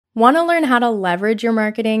Want to learn how to leverage your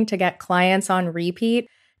marketing to get clients on repeat?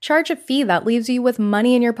 Charge a fee that leaves you with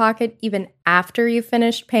money in your pocket even after you've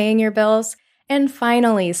finished paying your bills? And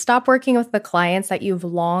finally, stop working with the clients that you've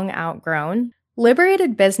long outgrown?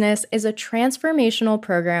 Liberated Business is a transformational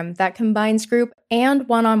program that combines group and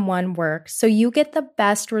one-on-one work so you get the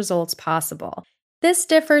best results possible. This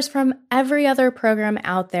differs from every other program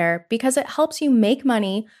out there because it helps you make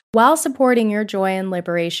money while supporting your joy and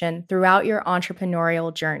liberation throughout your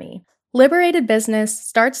entrepreneurial journey. Liberated Business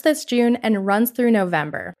starts this June and runs through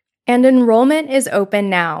November, and enrollment is open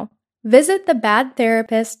now. Visit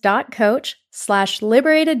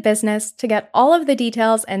thebadtherapist.coach/liberatedbusiness to get all of the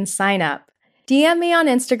details and sign up. DM me on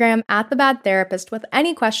Instagram @thebadtherapist with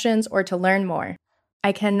any questions or to learn more.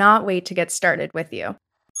 I cannot wait to get started with you.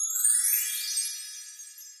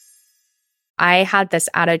 I had this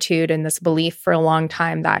attitude and this belief for a long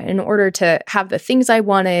time that in order to have the things I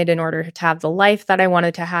wanted, in order to have the life that I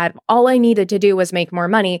wanted to have, all I needed to do was make more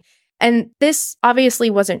money. And this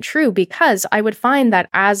obviously wasn't true because I would find that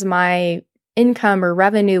as my income or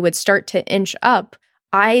revenue would start to inch up,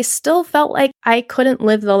 I still felt like I couldn't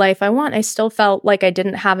live the life I want. I still felt like I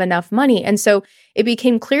didn't have enough money. And so it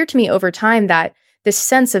became clear to me over time that this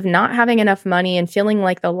sense of not having enough money and feeling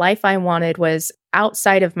like the life I wanted was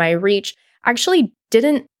outside of my reach actually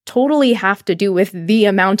didn't totally have to do with the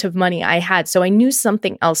amount of money I had. So I knew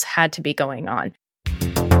something else had to be going on.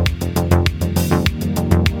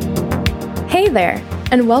 Hey there,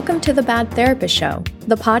 and welcome to The Bad Therapist Show,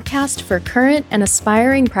 the podcast for current and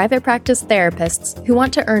aspiring private practice therapists who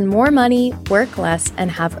want to earn more money, work less, and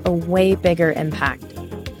have a way bigger impact.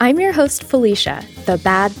 I'm your host, Felicia, the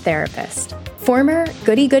Bad Therapist, former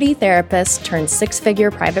goody-goody therapist turned six-figure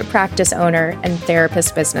private practice owner and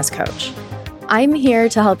therapist business coach. I'm here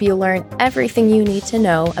to help you learn everything you need to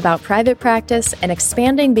know about private practice and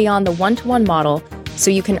expanding beyond the one-to-one model so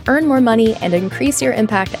you can earn more money and increase your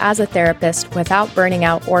impact as a therapist without burning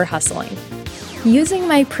out or hustling. Using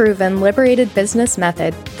my proven liberated business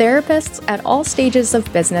method, therapists at all stages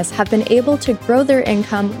of business have been able to grow their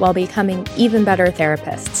income while becoming even better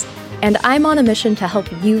therapists. And I'm on a mission to help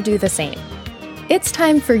you do the same. It's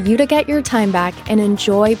time for you to get your time back and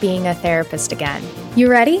enjoy being a therapist again. You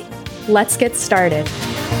ready? Let's get started.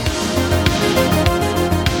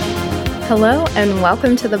 Hello, and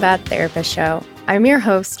welcome to The Bad Therapist Show. I'm your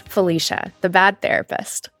host, Felicia, the Bad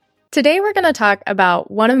Therapist. Today, we're going to talk about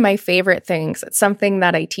one of my favorite things. It's something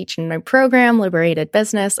that I teach in my program, Liberated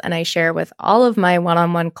Business, and I share with all of my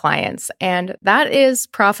one-on-one clients, and that is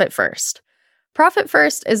Profit First. Profit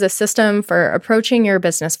First is a system for approaching your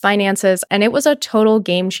business finances, and it was a total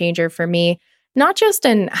game changer for me, not just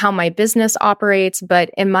in how my business operates, but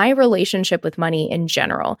in my relationship with money in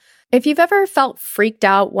general. If you've ever felt freaked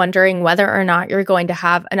out wondering whether or not you're going to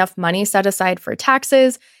have enough money set aside for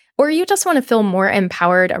taxes, or you just want to feel more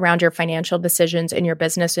empowered around your financial decisions in your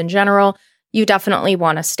business in general, you definitely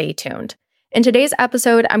want to stay tuned. In today's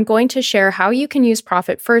episode, I'm going to share how you can use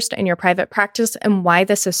Profit First in your private practice and why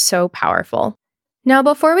this is so powerful. Now,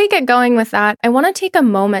 before we get going with that, I want to take a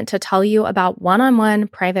moment to tell you about one-on-one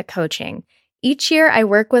private coaching. Each year, I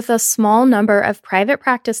work with a small number of private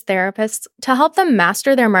practice therapists to help them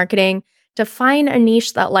master their marketing, define a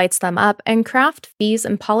niche that lights them up, and craft fees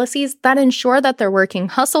and policies that ensure that they're working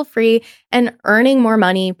hustle-free and earning more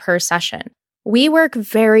money per session. We work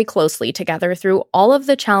very closely together through all of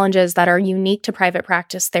the challenges that are unique to private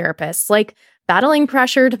practice therapists, like battling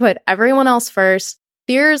pressure to put everyone else first,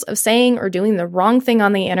 fears of saying or doing the wrong thing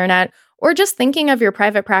on the internet, or just thinking of your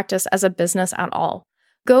private practice as a business at all.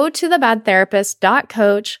 Go to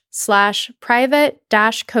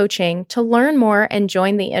thebadtherapist.coach/private-coaching to learn more and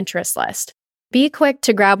join the interest list. Be quick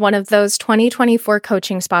to grab one of those 2024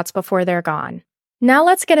 coaching spots before they're gone. Now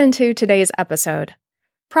let's get into today's episode.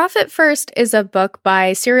 Profit First is a book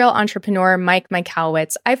by serial entrepreneur Mike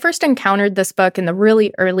Michalowicz. I first encountered this book in the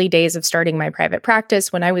really early days of starting my private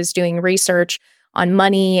practice when I was doing research on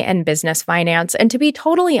money and business finance. And to be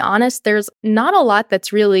totally honest, there's not a lot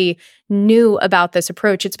that's really new about this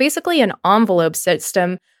approach. It's basically an envelope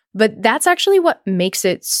system, but that's actually what makes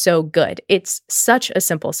it so good. It's such a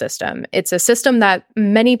simple system. It's a system that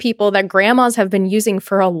many people, that grandmas have been using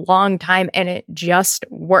for a long time, and it just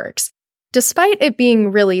works. Despite it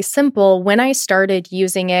being really simple, when I started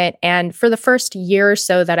using it, and for the first year or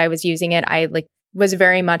so that I was using it, I was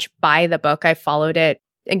very much by the book. I followed it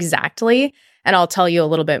exactly. And I'll tell you a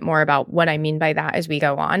little bit more about what I mean by that as we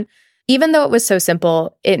go on. Even though it was so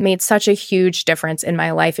simple, it made such a huge difference in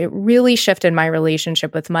my life. It really shifted my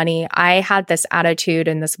relationship with money. I had this attitude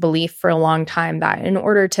and this belief for a long time that in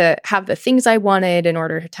order to have the things I wanted, in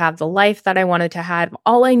order to have the life that I wanted to have,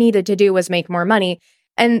 all I needed to do was make more money.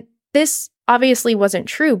 And this obviously wasn't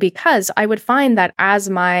true because I would find that as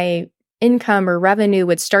my income or revenue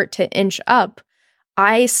would start to inch up,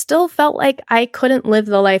 I still felt like I couldn't live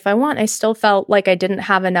the life I want. I still felt like I didn't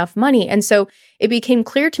have enough money. And so it became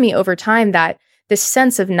clear to me over time that this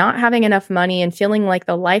sense of not having enough money and feeling like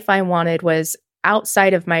the life I wanted was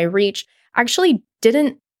outside of my reach actually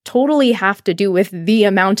didn't totally have to do with the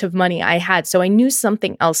amount of money I had. So I knew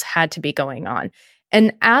something else had to be going on.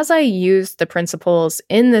 And as I used the principles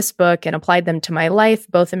in this book and applied them to my life,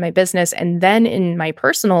 both in my business and then in my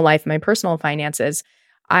personal life, my personal finances,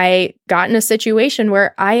 I got in a situation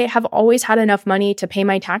where I have always had enough money to pay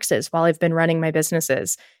my taxes while I've been running my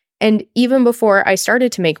businesses. And even before I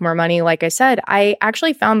started to make more money, like I said, I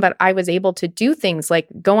actually found that I was able to do things like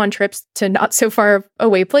go on trips to not so far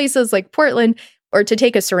away places like Portland or to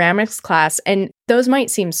take a ceramics class. And those might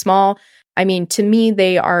seem small. I mean, to me,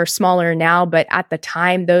 they are smaller now, but at the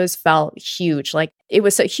time, those felt huge. Like it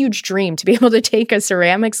was a huge dream to be able to take a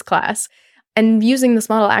ceramics class. And using this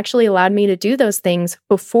model actually allowed me to do those things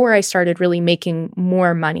before I started really making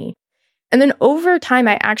more money. And then over time,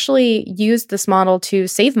 I actually used this model to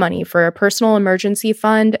save money for a personal emergency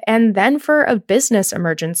fund and then for a business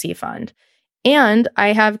emergency fund. And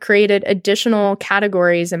I have created additional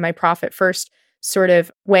categories in my Profit First sort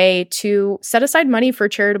of way to set aside money for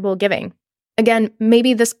charitable giving. Again,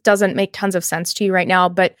 maybe this doesn't make tons of sense to you right now,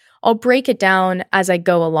 but I'll break it down as I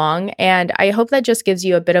go along, and I hope that just gives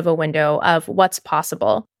you a bit of a window of what's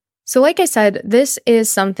possible. So like I said, this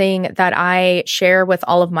is something that I share with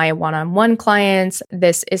all of my one-on-one clients.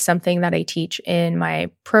 This is something that I teach in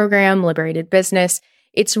my program, Liberated Business.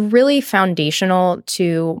 It's really foundational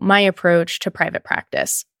to my approach to private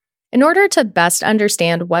practice. In order to best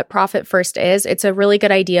understand what Profit First is, it's a really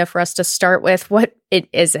good idea for us to start with what it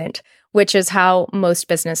isn't, which is how most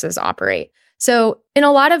businesses operate. So in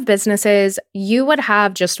a lot of businesses, you would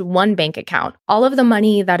have just one bank account. All of the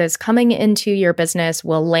money that is coming into your business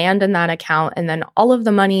will land in that account, and then all of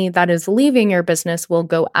the money that is leaving your business will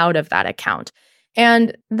go out of that account.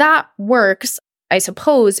 And that works, I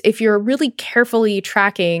suppose, if you're really carefully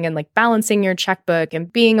tracking and like balancing your checkbook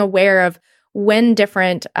and being aware of when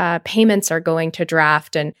different payments are going to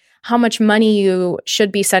draft and how much money you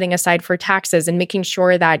should be setting aside for taxes and making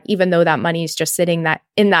sure that even though that money is just sitting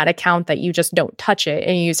in that account, that you just don't touch it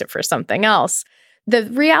and use it for something else. The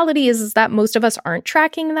reality is that most of us aren't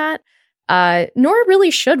tracking that, nor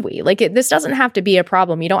really should we. Like this doesn't have to be a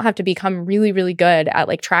problem. You don't have to become really, really good at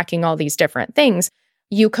like tracking all these different things.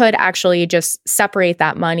 You could actually just separate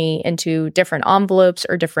that money into different envelopes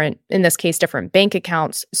or different, in this case, different bank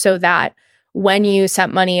accounts so that when you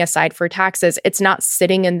set money aside for taxes, it's not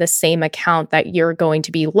sitting in the same account that you're going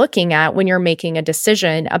to be looking at when you're making a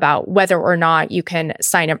decision about whether or not you can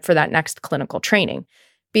sign up for that next clinical training.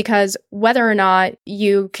 Because whether or not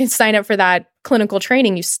you can sign up for that clinical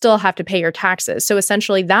training, you still have to pay your taxes. So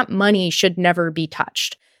essentially, that money should never be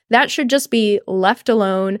touched. That should just be left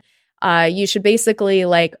alone. You should basically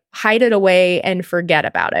like hide it away and forget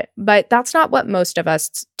about it. But that's not what most of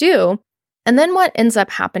us do. And then what ends up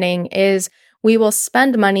happening is we will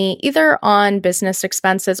spend money either on business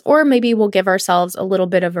expenses or maybe we'll give ourselves a little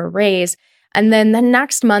bit of a raise. And then the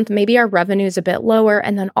next month, maybe our revenue is a bit lower.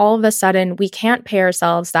 And then all of a sudden, we can't pay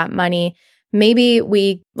ourselves that money. Maybe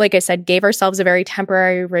we, like I said, gave ourselves a very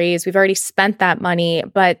temporary raise. We've already spent that money,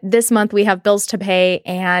 but this month we have bills to pay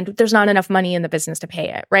and there's not enough money in the business to pay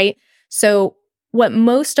it, right? So what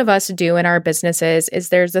most of us do in our businesses is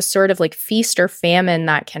there's this sort of like feast or famine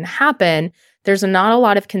that can happen. There's not a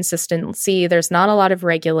lot of consistency. There's not a lot of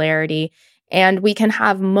regularity. And we can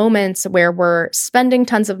have moments where we're spending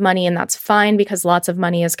tons of money and that's fine because lots of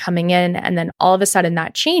money is coming in. And then all of a sudden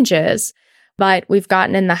that changes. But we've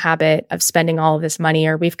gotten in the habit of spending all of this money,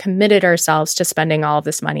 or we've committed ourselves to spending all of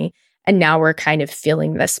this money. And now we're kind of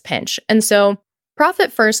feeling this pinch. And so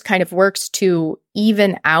Profit First kind of works to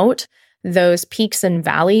even out those peaks and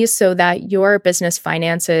valleys so that your business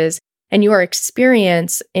finances and your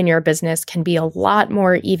experience in your business can be a lot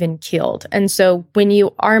more even-keeled. And so when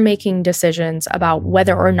you are making decisions about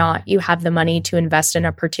whether or not you have the money to invest in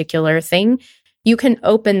a particular thing, you can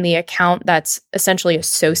open the account that's essentially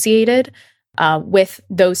associated with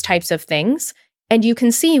those types of things, and you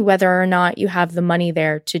can see whether or not you have the money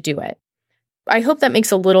there to do it. I hope that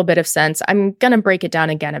makes a little bit of sense. I'm going to break it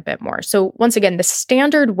down again a bit more. So once again, the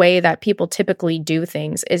standard way that people typically do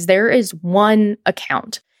things is there is one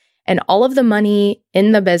account and all of the money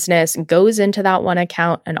in the business goes into that one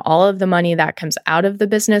account and all of the money that comes out of the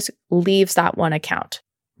business leaves that one account,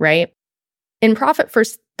 right? In Profit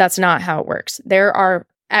First, that's not how it works. There are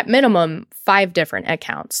at minimum 5 different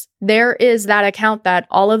accounts. There is that account that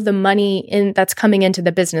all of the money that's coming into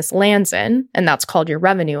the business lands in, and that's called your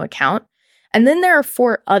revenue account. And then there are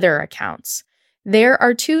 4 other accounts. There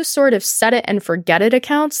are 2 sort of set it and forget it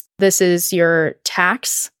accounts. This is your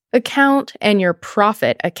tax account and your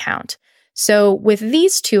profit account. So with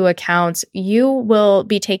these 2 accounts, you will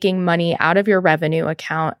be taking money out of your revenue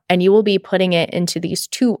account and you will be putting it into these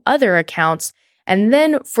 2 other accounts. And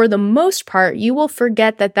then for the most part, you will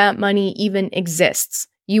forget that that money even exists.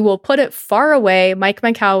 You will put it far away. Mike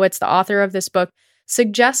Michalowicz, the author of this book,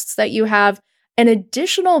 suggests that you have an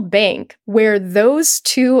additional bank where those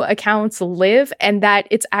 2 accounts live and that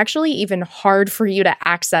it's actually even hard for you to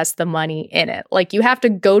access the money in it. Like you have to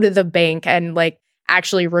go to the bank and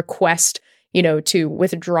actually request, to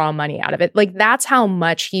withdraw money out of it. Like that's how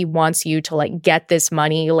much he wants you to get this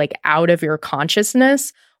money out of your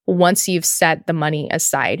consciousness once you've set the money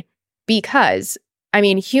aside. Because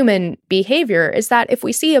human behavior is that if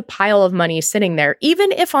we see a pile of money sitting there,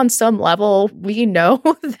 even if on some level we know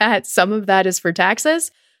that some of that is for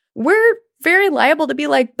taxes, we're very liable to be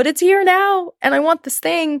like, but it's here now and I want this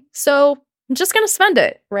thing, so I'm just going to spend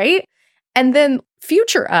it, right? And then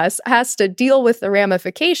future us has to deal with the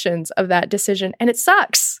ramifications of that decision, and it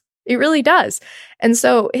sucks. It really does. And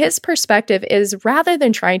so his perspective is rather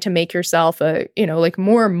than trying to make yourself a,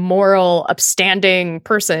 more moral, upstanding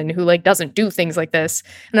person who doesn't do things like this.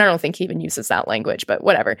 And I don't think he even uses that language, but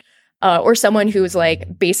whatever. Or someone who's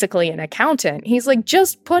basically an accountant. He's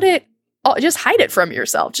just just hide it from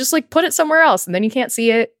yourself. Just put it somewhere else and then you can't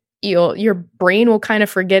see it. Your brain will kind of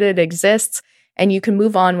forget it exists and you can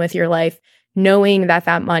move on with your life knowing that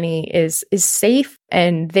that money is safe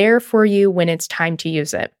and there for you when it's time to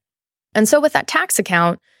use it. And so with that tax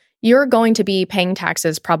account, you're going to be paying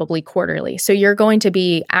taxes probably quarterly. So you're going to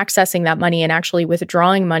be accessing that money and actually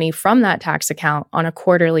withdrawing money from that tax account on a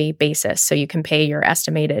quarterly basis so you can pay your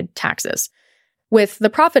estimated taxes. With the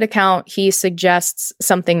profit account, he suggests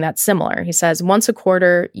something that's similar. He says once a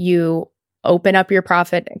quarter, you open up your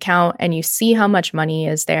profit account and you see how much money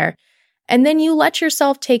is there. And then you let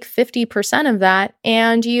yourself take 50% of that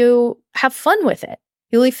and you have fun with it.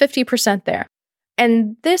 You leave 50% there.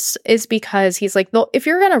 And this is because he's like, if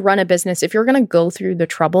you're going to run a business, if you're going to go through the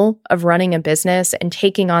trouble of running a business and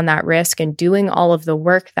taking on that risk and doing all of the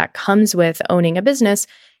work that comes with owning a business,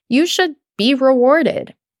 you should be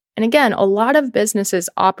rewarded. And again, a lot of businesses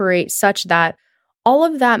operate such that all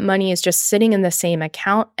of that money is just sitting in the same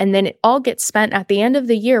account and then it all gets spent at the end of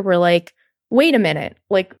the year. We're like, wait a minute,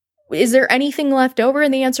 is there anything left over?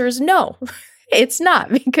 And the answer is no, it's not,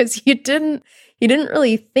 because you didn't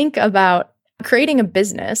really think about creating a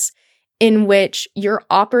business in which your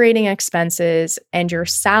operating expenses and your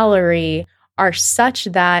salary are such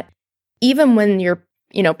that even when you're,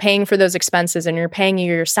 paying for those expenses and you're paying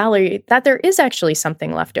your salary, that there is actually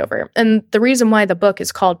something left over. And the reason why the book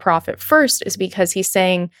is called Profit First is because he's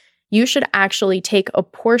saying you should actually take a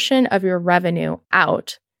portion of your revenue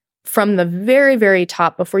out from the very, very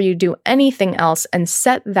top before you do anything else and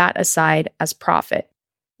set that aside as profit.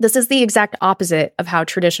 This is the exact opposite of how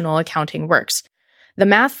traditional accounting works. The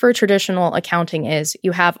math for traditional accounting is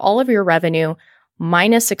you have all of your revenue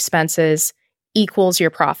minus expenses equals your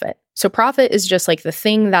profit. So profit is just the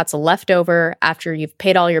thing that's left over after you've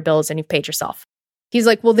paid all your bills and you've paid yourself. He's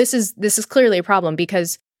like, well, this is clearly a problem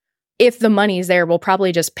because if the money's there, we'll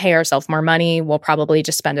probably just pay ourselves more money. We'll probably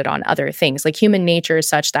just spend it on other things. Human nature is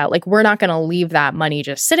such that we're not going to leave that money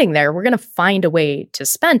just sitting there. We're going to find a way to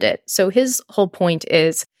spend it. So his whole point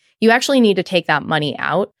is you actually need to take that money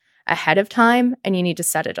out ahead of time and you need to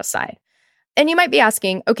set it aside. And you might be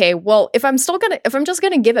asking, okay, well, if I'm just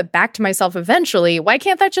going to give it back to myself eventually, why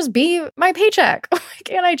can't that just be my paycheck? Why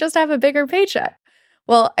can't I just have a bigger paycheck?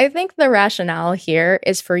 Well, I think the rationale here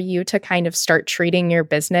is for you to kind of start treating your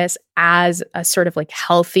business as a sort of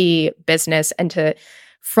healthy business and to,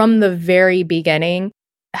 from the very beginning,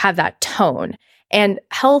 have that tone. And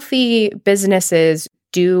healthy businesses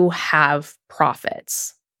do have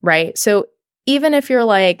profits, right? So even if you're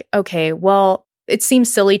okay, well, it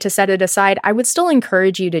seems silly to set it aside, I would still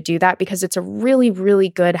encourage you to do that because it's a really, really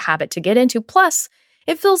good habit to get into. Plus,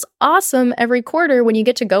 it feels awesome every quarter when you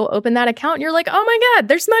get to go open that account and you're like, oh my God,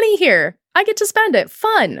 there's money here. I get to spend it.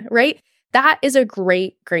 Fun, right? That is a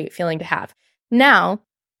great, great feeling to have. Now,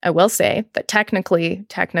 I will say that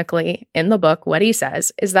technically in the book, what he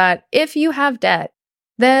says is that if you have debt,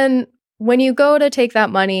 then when you go to take that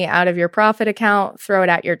money out of your profit account, throw it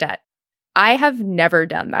at your debt. I have never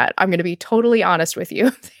done that. I'm going to be totally honest with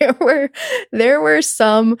you. There were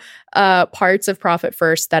some parts of Profit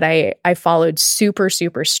First that I followed super,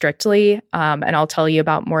 super strictly, and I'll tell you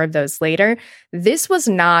about more of those later. This was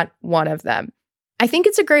not one of them. I think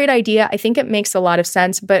it's a great idea. I think it makes a lot of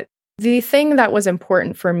sense, but the thing that was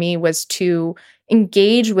important for me was to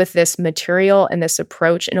engage with this material and this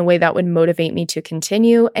approach in a way that would motivate me to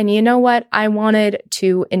continue. And you know what? I wanted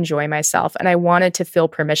to enjoy myself and I wanted to feel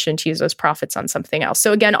permission to use those profits on something else.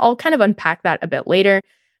 So again, I'll kind of unpack that a bit later.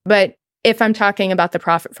 But if I'm talking about the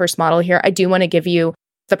Profit First model here, I do want to give you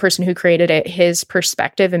the person who created it, his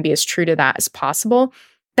perspective, and be as true to that as possible.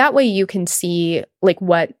 That way you can see like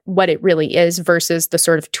what it really is versus the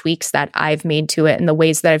sort of tweaks that I've made to it and the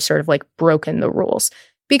ways that I've sort of like broken the rules.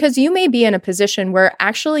 Because you may be in a position where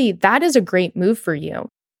actually that is a great move for you.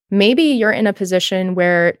 Maybe you're in a position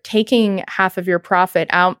where taking half of your profit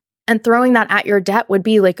out and throwing that at your debt would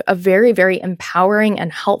be like a very, very empowering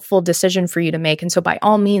and helpful decision for you to make. And so by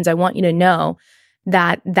all means, I want you to know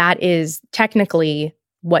that that is technically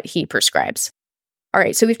what he prescribes. All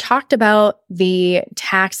right, so we've talked about the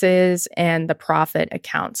taxes and the profit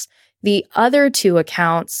accounts. The other two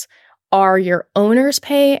accounts are your owner's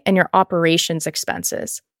pay and your operations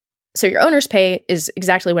expenses. So your owner's pay is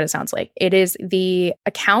exactly what it sounds like. It is the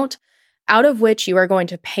account out of which you are going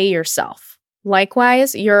to pay yourself.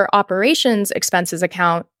 Likewise, your operations expenses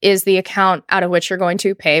account is the account out of which you're going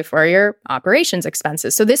to pay for your operations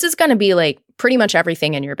expenses. So this is going to be like pretty much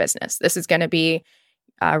everything in your business. This is going to be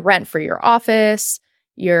rent for your office,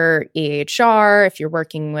 your EHR, if you're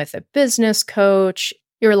working with a business coach,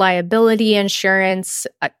 your liability insurance,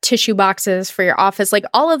 tissue boxes for your office, like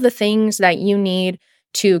all of the things that you need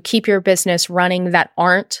to keep your business running that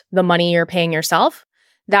aren't the money you're paying yourself.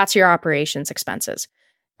 That's your operations expenses.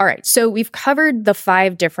 All right, so we've covered the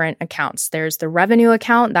 5 different accounts. There's the revenue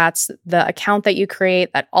account. That's the account that you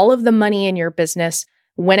create that all of the money in your business,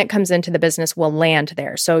 when it comes into the business, will land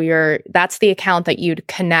there. So that's the account that you'd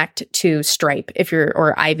connect to Stripe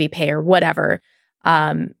or Ivy Pay or whatever,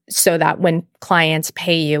 so that when clients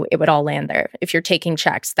pay you, it would all land there. If you're taking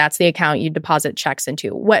checks, that's the account you deposit checks into,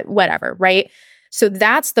 whatever, right? So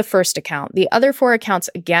that's the first account. The other 4 accounts,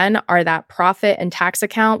 again, are that profit and tax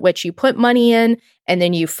account, which you put money in and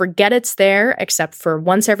then you forget it's there except for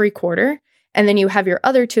once every quarter. And then you have your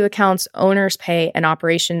other 2 accounts, owner's pay and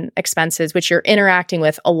operation expenses, which you're interacting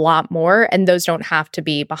with a lot more. And those don't have to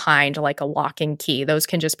be behind like a lock and key. Those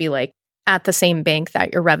can just be like at the same bank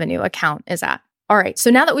that your revenue account is at. All right, so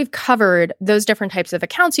now that we've covered those different types of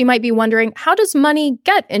accounts, you might be wondering, how does money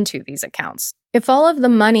get into these accounts? If all of the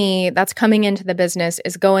money that's coming into the business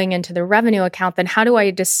is going into the revenue account, then how do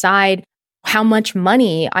I decide how much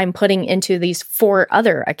money I'm putting into these 4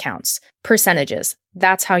 other accounts? Percentages.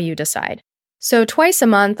 That's how you decide. So twice a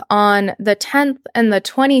month on the 10th and the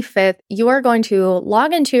 25th, you are going to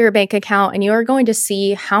log into your bank account and you are going to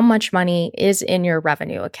see how much money is in your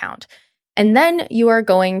revenue account. And then you are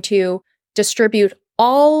going to distribute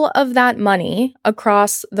all of that money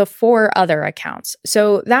across the 4 other accounts.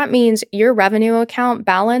 So that means your revenue account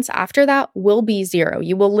balance after that will be 0.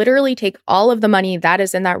 You will literally take all of the money that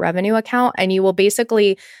is in that revenue account and you will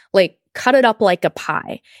basically like cut it up like a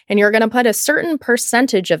pie. And you're going to put a certain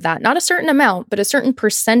percentage of that, not a certain amount, but a certain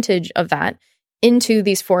percentage of that into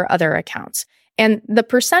these 4 other accounts. And the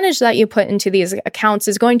percentage that you put into these accounts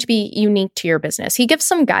is going to be unique to your business. He gives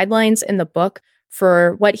some guidelines in the book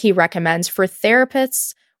for what he recommends for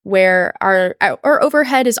therapists, where our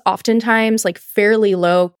overhead is oftentimes like fairly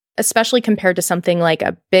low, especially compared to something like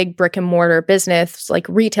a big brick and mortar business, like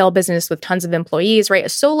retail business with tons of employees, right? A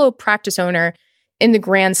solo practice owner in the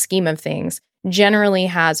grand scheme of things generally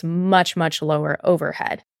has much, much lower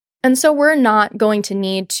overhead. And so we're not going to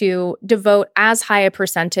need to devote as high a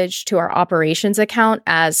percentage to our operations account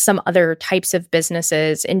as some other types of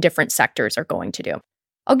businesses in different sectors are going to do.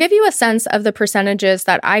 I'll give you a sense of the percentages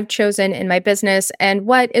that I've chosen in my business and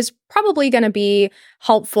what is probably going to be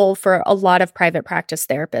helpful for a lot of private practice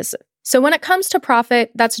therapists. So when it comes to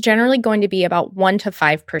profit, that's generally going to be about 1 to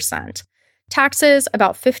 5%. Taxes,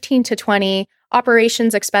 about 15 to 20%.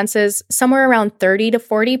 Operations expenses, somewhere around 30 to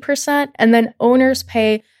 40%. And then owner's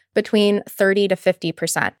pay between 30 to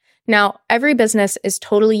 50%. Now, every business is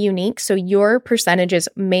totally unique, so your percentages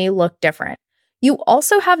may look different. You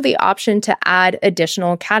also have the option to add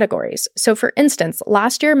additional categories. So for instance,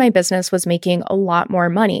 last year my business was making a lot more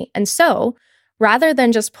money. And so rather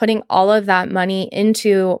than just putting all of that money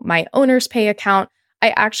into my owner's pay account, I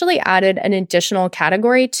actually added an additional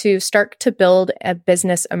category to start to build a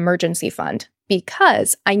business emergency fund,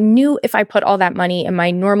 because I knew if I put all that money in my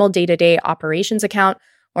normal day-to-day operations account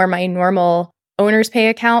or my normal owner's pay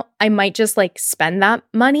account, I might just like spend that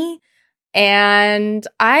money. And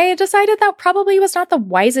I decided that probably was not the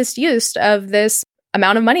wisest use of this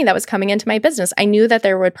amount of money that was coming into my business. I knew that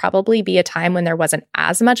there would probably be a time when there wasn't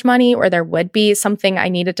as much money, or there would be something I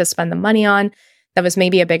needed to spend the money on that was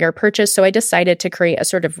maybe a bigger purchase. So I decided to create a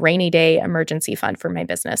sort of rainy day emergency fund for my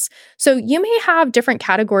business. So you may have different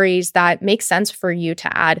categories that make sense for you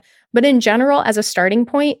to add. But in general, as a starting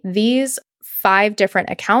point, these 5 different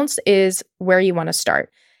accounts is where you want to start.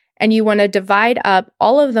 And you want to divide up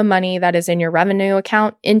all of the money that is in your revenue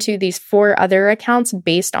account into these 4 other accounts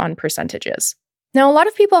based on percentages. Now, a lot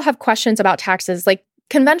of people have questions about taxes. Like,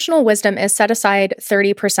 conventional wisdom is set aside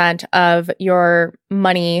 30% of your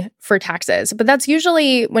money for taxes. But that's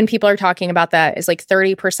usually when people are talking about that is like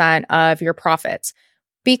 30% of your profits.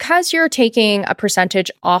 Because you're taking a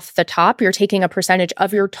percentage off the top, you're taking a percentage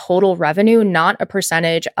of your total revenue, not a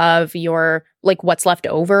percentage of your, like, what's left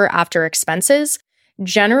over after expenses.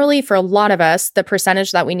 Generally, for a lot of us, the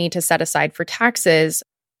percentage that we need to set aside for taxes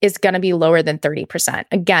is going to be lower than 30%.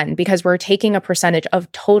 Again, because we're taking a percentage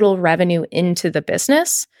of total revenue into the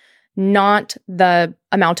business, not the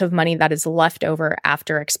amount of money that is left over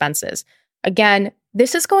after expenses. Again,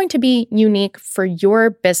 this is going to be unique for your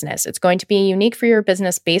business. It's going to be unique for your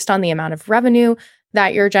business based on the amount of revenue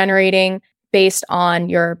that you're generating, based on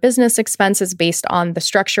your business expenses, based on the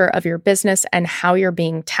structure of your business and how you're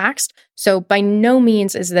being taxed. So by no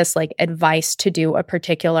means is this like advice to do a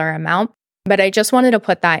particular amount. But I just wanted to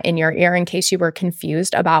put that in your ear in case you were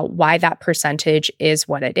confused about why that percentage is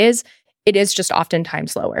what it is. It is just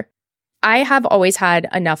oftentimes lower. I have always had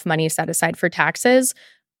enough money set aside for taxes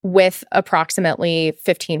with approximately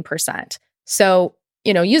 15%. So,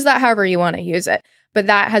 use that however you want to use it. But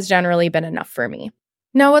that has generally been enough for me.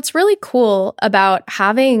 Now, what's really cool about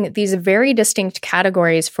having these very distinct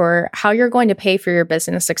categories for how you're going to pay for your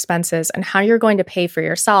business expenses and how you're going to pay for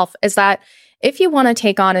yourself is that if you want to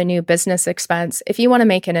take on a new business expense, if you want to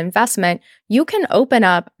make an investment, you can open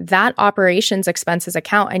up that operations expenses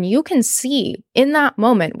account and you can see in that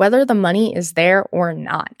moment whether the money is there or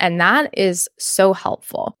not. And that is so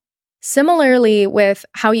helpful. Similarly, with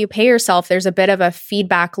how you pay yourself, there's a bit of a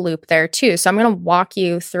feedback loop there too. So I'm going to walk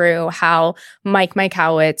you through how Mike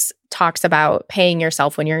Michalowicz talks about paying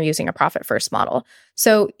yourself when you're using a profit first model.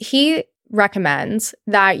 So he recommends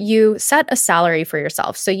that you set a salary for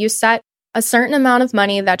yourself. So you set a certain amount of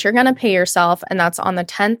money that you're going to pay yourself, and that's on the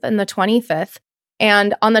 10th and the 25th.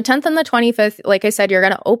 And on the 10th and the 25th, like I said, you're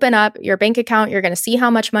going to open up your bank account. You're going to see how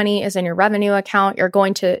much money is in your revenue account. You're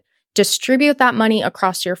going to distribute that money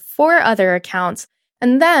across your 4 other accounts.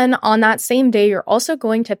 And then on that same day, you're also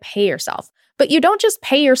going to pay yourself. But you don't just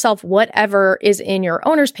pay yourself whatever is in your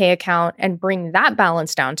owner's pay account and bring that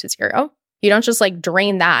balance down to 0. You don't just like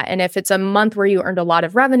drain that. And if it's a month where you earned a lot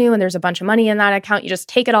of revenue and there's a bunch of money in that account, you just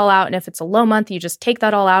take it all out. And if it's a low month, you just take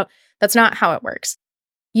that all out. That's not how it works.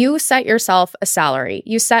 You set yourself a salary.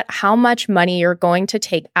 You set how much money you're going to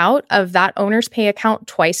take out of that owner's pay account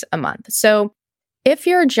twice a month. So if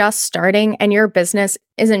you're just starting and your business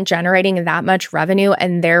isn't generating that much revenue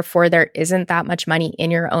and therefore there isn't that much money in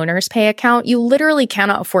your owner's pay account, you literally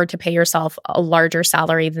cannot afford to pay yourself a larger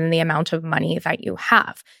salary than the amount of money that you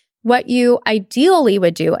have. What you ideally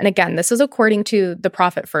would do, and again, this is according to the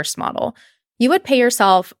profit first model, you would pay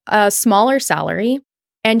yourself a smaller salary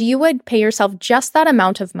and you would pay yourself just that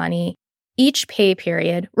amount of money each pay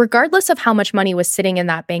period, regardless of how much money was sitting in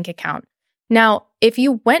that bank account. Now, if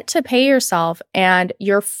you went to pay yourself and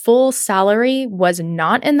your full salary was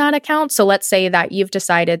not in that account, so let's say that you've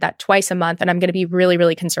decided that twice a month, and I'm going to be really,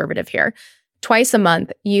 really conservative here, twice a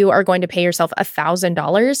month, you are going to pay yourself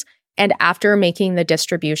 $1,000. And after making the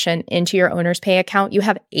distribution into your owner's pay account, you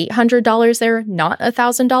have $800 there, not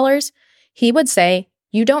 $1,000. He would say,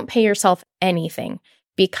 you don't pay yourself anything,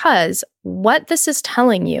 because what this is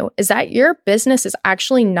telling you is that your business is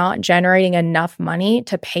actually not generating enough money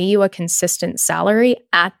to pay you a consistent salary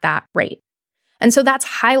at that rate. And so that's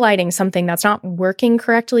highlighting something that's not working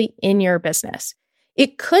correctly in your business.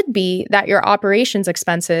 It could be that your operations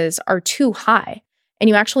expenses are too high and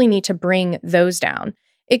you actually need to bring those down.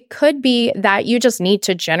 It could be that you just need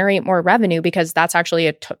to generate more revenue because that's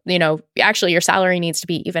actually actually your salary needs to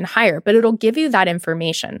be even higher, but it'll give you that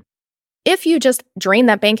information. If you just drain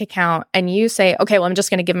that bank account and you say, okay, well, I'm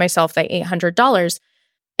just going to give myself the $800,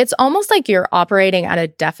 it's almost like you're operating at a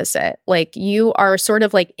deficit. Like you are sort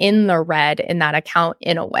of like in the red in that account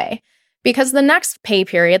in a way, because the next pay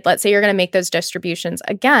period, let's say you're going to make those distributions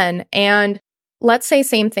again, and let's say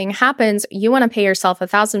same thing happens, you want to pay yourself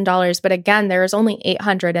 $1,000, but again, there is only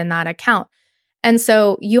 $800 in that account. And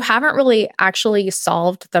so you haven't really actually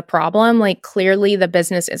solved the problem. Like clearly the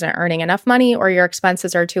business isn't earning enough money, or your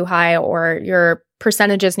expenses are too high, or your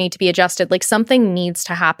percentages need to be adjusted. Like something needs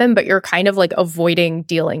to happen, but you're kind of like avoiding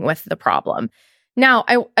dealing with the problem. Now,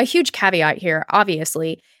 a huge caveat here,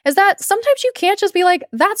 obviously, is that sometimes you can't just be like,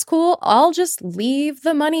 that's cool, I'll just leave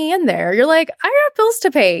the money in there. You're like, I got bills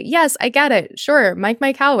to pay. Yes, I get it. Sure, Mike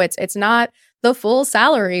Howitz, it's not the full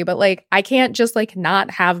salary, but like, I can't just like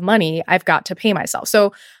not have money. I've got to pay myself.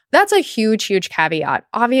 So that's a huge, huge caveat.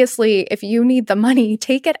 Obviously, if you need the money,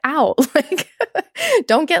 take it out. Like,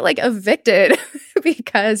 don't get like evicted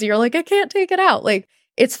because you're like, I can't take it out. Like,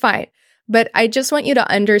 it's fine. But I just want you to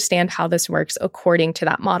understand how this works according to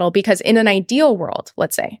that model. Because in an ideal world,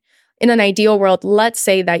 let's say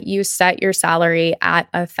that you set your salary at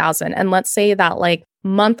 1,000. And let's say that like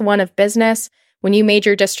month one of business, when you made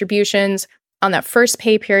your distributions on that first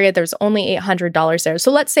pay period, there's only $800 there. So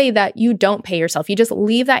let's say that you don't pay yourself. You just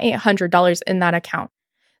leave that $800 in that account.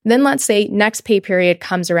 Then let's say next pay period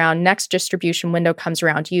comes around, next distribution window comes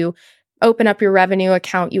around. You open up your revenue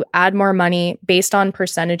account, you add more money based on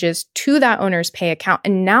percentages to that owner's pay account.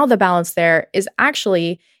 And now the balance there is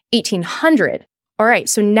actually $1,800. All right,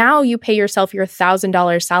 so now you pay yourself your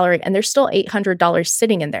 $1,000 salary and there's still $800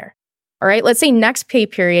 sitting in there. All right, let's say next pay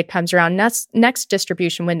period comes around, next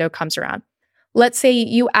distribution window comes around. Let's say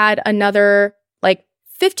you add another like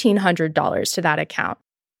 $1,500 to that account.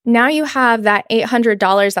 Now you have that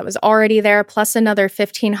 $800 that was already there plus another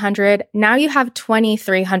 $1,500. Now you have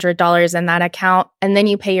 $2,300 in that account, and then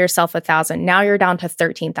you pay yourself $1,000. Now you're down to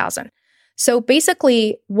 $13,000. So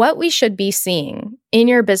basically, what we should be seeing in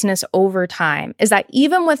your business over time is that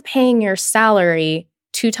even with paying your salary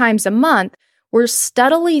 2 times a month, we're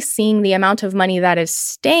steadily seeing the amount of money that is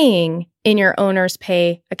staying in your owner's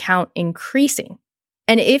pay account increasing.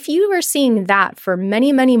 And if you are seeing that for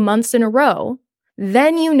many, many months in a row,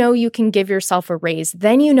 then you know you can give yourself a raise.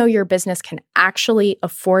 Then you know your business can actually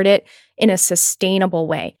afford it in a sustainable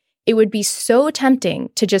way. It would be so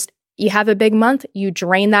tempting to just, you have a big month, you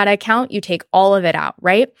drain that account, you take all of it out,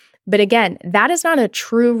 right? But again, that is not a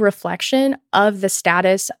true reflection of the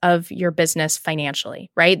status of your business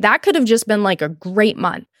financially, right? That could have just been like a great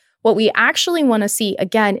month. What we actually want to see,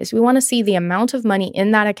 again, is we want to see the amount of money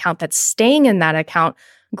in that account that's staying in that account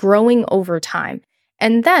growing over time.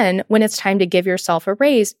 And then when it's time to give yourself a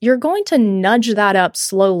raise, you're going to nudge that up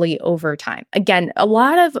slowly over time. Again, a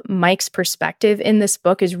lot of Mike's perspective in this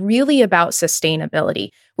book is really about sustainability,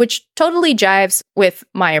 which totally jives with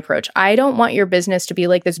my approach. I don't want your business to be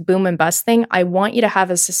like this boom and bust thing. I want you to have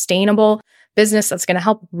a sustainable business that's going to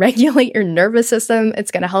help regulate your nervous system. It's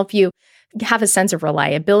going to help you have a sense of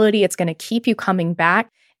reliability. It's going to keep you coming back.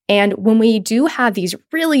 And when we do have these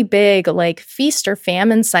really big, like feast or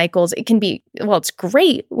famine cycles, it can be, well, it's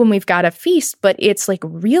great when we've got a feast, but it's like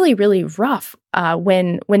really, really rough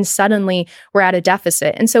when suddenly we're at a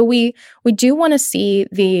deficit. And so we do want to see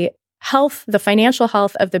the financial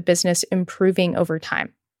health of the business improving over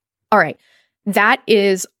time. All right. That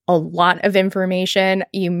is a lot of information.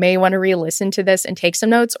 You may want to re-listen to this and take some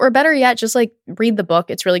notes, or better yet, just like read the book.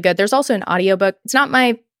 It's really good. There's also an audiobook. It's not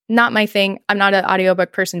my thing. I'm not an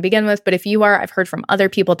audiobook person to begin with, but if you are, I've heard from other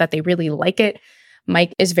people that they really like it.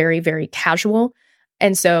 Mike is very, very casual.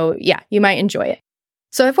 And so, yeah, you might enjoy it.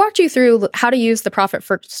 So I've walked you through how to use the Profit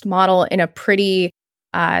First model in a pretty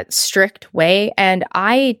strict way. And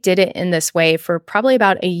I did it in this way for probably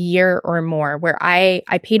about a year or more, where I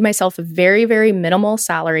paid myself a very, very minimal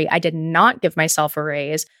salary. I did not give myself a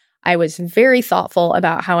raise. I was very thoughtful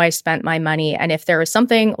about how I spent my money. And if there was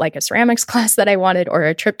something like a ceramics class that I wanted or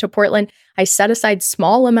a trip to Portland, I set aside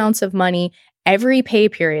small amounts of money every pay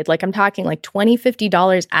period. Like I'm talking like $20,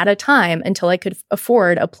 $50 at a time until I could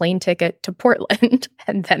afford a plane ticket to Portland.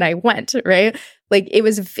 And then I went, right? Like it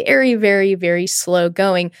was very, very, very slow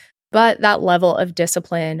going, but that level of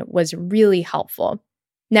discipline was really helpful.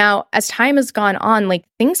 Now, as time has gone on, like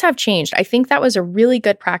things have changed. I think that was a really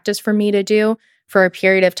good practice for me to do for a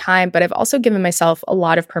period of time, but I've also given myself a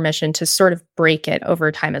lot of permission to sort of break it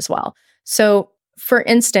over time as well. So for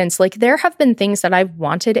instance, like there have been things that I've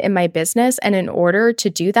wanted in my business, and in order to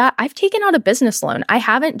do that, I've taken out a business loan. I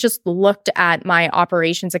haven't just looked at my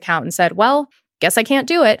operations account and said, well, guess I can't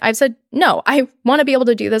do it. I've said, no, I want to be able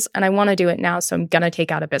to do this and I want to do it now, so I'm going to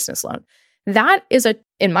take out a business loan. That is,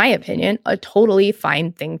 in my opinion, a totally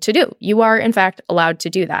fine thing to do. You are, in fact, allowed to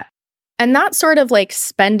do that. And that sort of like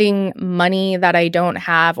spending money that I don't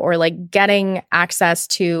have, or like getting access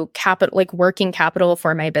to capital, like working capital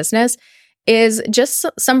for my business, is just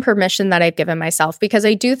some permission that I've given myself, because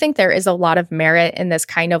I do think there is a lot of merit in this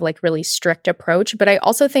kind of like really strict approach. But I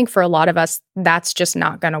also think for a lot of us, that's just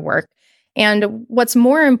not going to work. And what's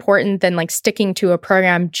more important than like sticking to a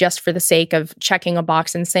program just for the sake of checking a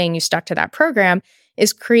box and saying you stuck to that program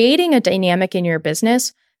is creating a dynamic in your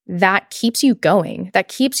business that keeps you going, that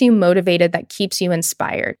keeps you motivated, that keeps you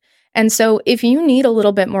inspired. And so if you need a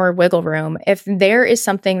little bit more wiggle room, if there is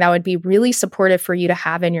something that would be really supportive for you to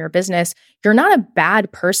have in your business, you're not a bad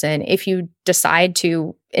person if you decide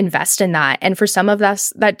to invest in that. And for some of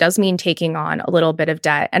us, that does mean taking on a little bit of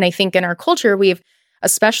debt. And I think in our culture, we've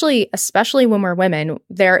especially when we're women,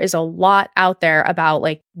 there is a lot out there about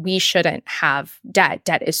like, we shouldn't have debt.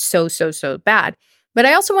 Debt is so bad. But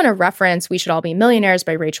I also want to reference We Should All Be Millionaires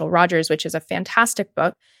by Rachel Rodgers, which is a fantastic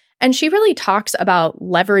book. And she really talks about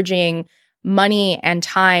leveraging money and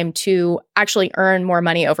time to actually earn more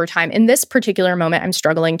money over time. In this particular moment, I'm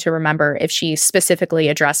struggling to remember if she specifically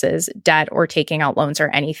addresses debt or taking out loans or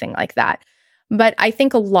anything like that. But I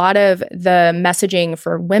think a lot of the messaging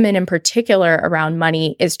for women in particular around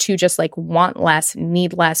money is to just like want less,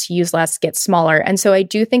 need less, use less, get smaller. And so I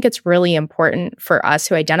do think it's really important for us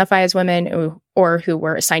who identify as women or who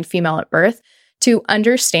were assigned female at birth to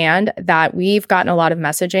understand that we've gotten a lot of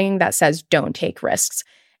messaging that says don't take risks.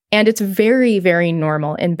 And it's very, very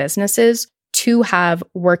normal in businesses to have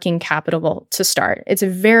working capital to start. It's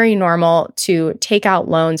very normal to take out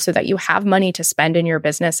loans so that you have money to spend in your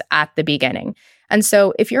business at the beginning. And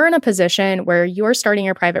so if you're in a position where you're starting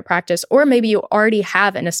your private practice, or maybe you already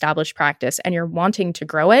have an established practice and you're wanting to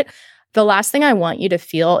grow it, the last thing I want you to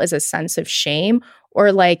feel is a sense of shame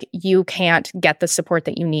or like you can't get the support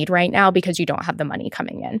that you need right now because you don't have the money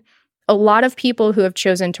coming in. A lot of people who have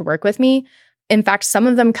chosen to work with me, in fact, some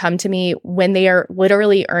of them come to me when they are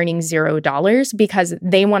literally earning $0 because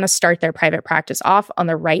they want to start their private practice off on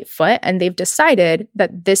the right foot and they've decided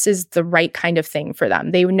that this is the right kind of thing for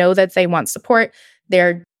them. They know that they want support.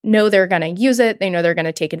 They know they're going to use it. They know they're going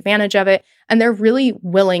to take advantage of it. And they're really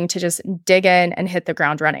willing to just dig in and hit the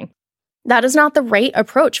ground running. That is not the right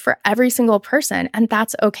approach for every single person, and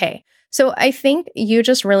that's okay. So I think you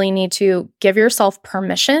just really need to give yourself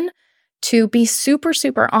permission to be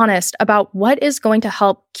super honest about what is going to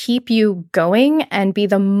help keep you going and be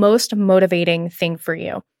the most motivating thing for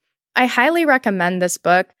you. I highly recommend this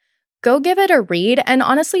book. Go give it a read and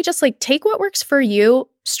honestly just like take what works for you,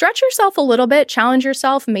 stretch yourself a little bit, challenge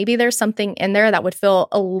yourself. Maybe there's something in there that would feel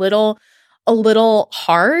a little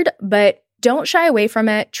hard, but don't shy away from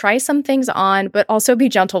it. Try some things on, but also be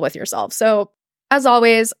gentle with yourself. So as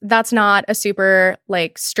always, that's not a super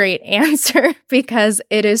like straight answer because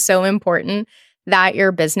it is so important that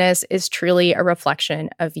your business is truly a reflection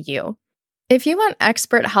of you. If you want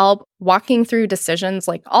expert help walking through decisions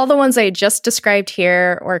like all the ones I just described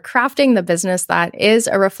here, or crafting the business that is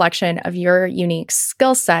a reflection of your unique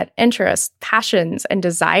skill set, interests, passions, and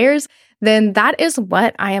desires, then that is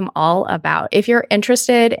what I am all about. If you're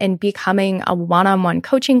interested in becoming a one-on-one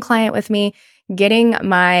coaching client with me, getting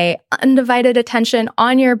my undivided attention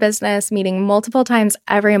on your business, meeting multiple times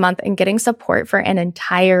every month, and getting support for an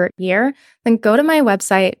entire year, then go to my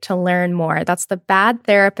website to learn more. That's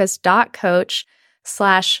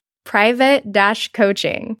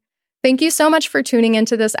thebadtherapist.coach/private-coaching. Thank you so much for tuning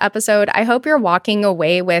into this episode. I hope you're walking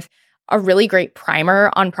away with a really great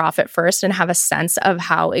primer on Profit First and have a sense of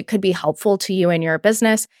how it could be helpful to you in your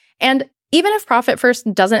business. And even if Profit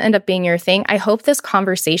First doesn't end up being your thing, I hope this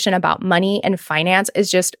conversation about money and finance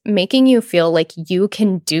is just making you feel like you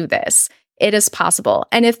can do this. It is possible.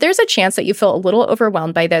 And if there's a chance that you feel a little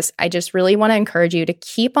overwhelmed by this, I just really want to encourage you to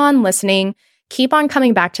keep on listening, keep on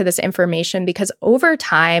coming back to this information, because over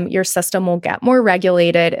time, your system will get more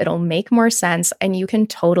regulated, it'll make more sense, and you can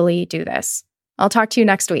totally do this. I'll talk to you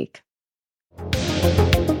next week.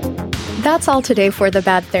 That's all today for the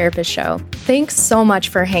Bad Therapist Show. Thanks so much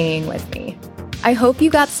for hanging with me. I hope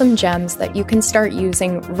you got some gems that you can start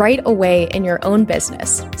using right away in your own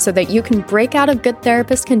business so that you can break out of good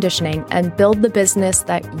therapist conditioning and build the business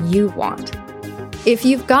that you want. If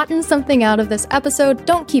you've gotten something out of this episode,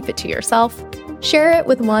 don't keep it to yourself. Share it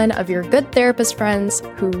with one of your good therapist friends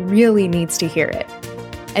who really needs to hear it.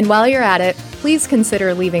 And while you're at it, please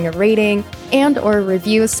consider leaving a rating and/or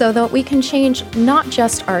review so that we can change not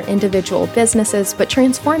just our individual businesses, but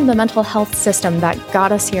transform the mental health system that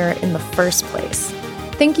got us here in the first place.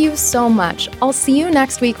 Thank you so much. I'll see you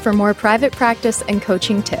next week for more private practice and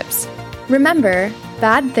coaching tips. Remember,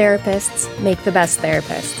 bad therapists make the best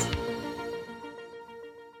therapists.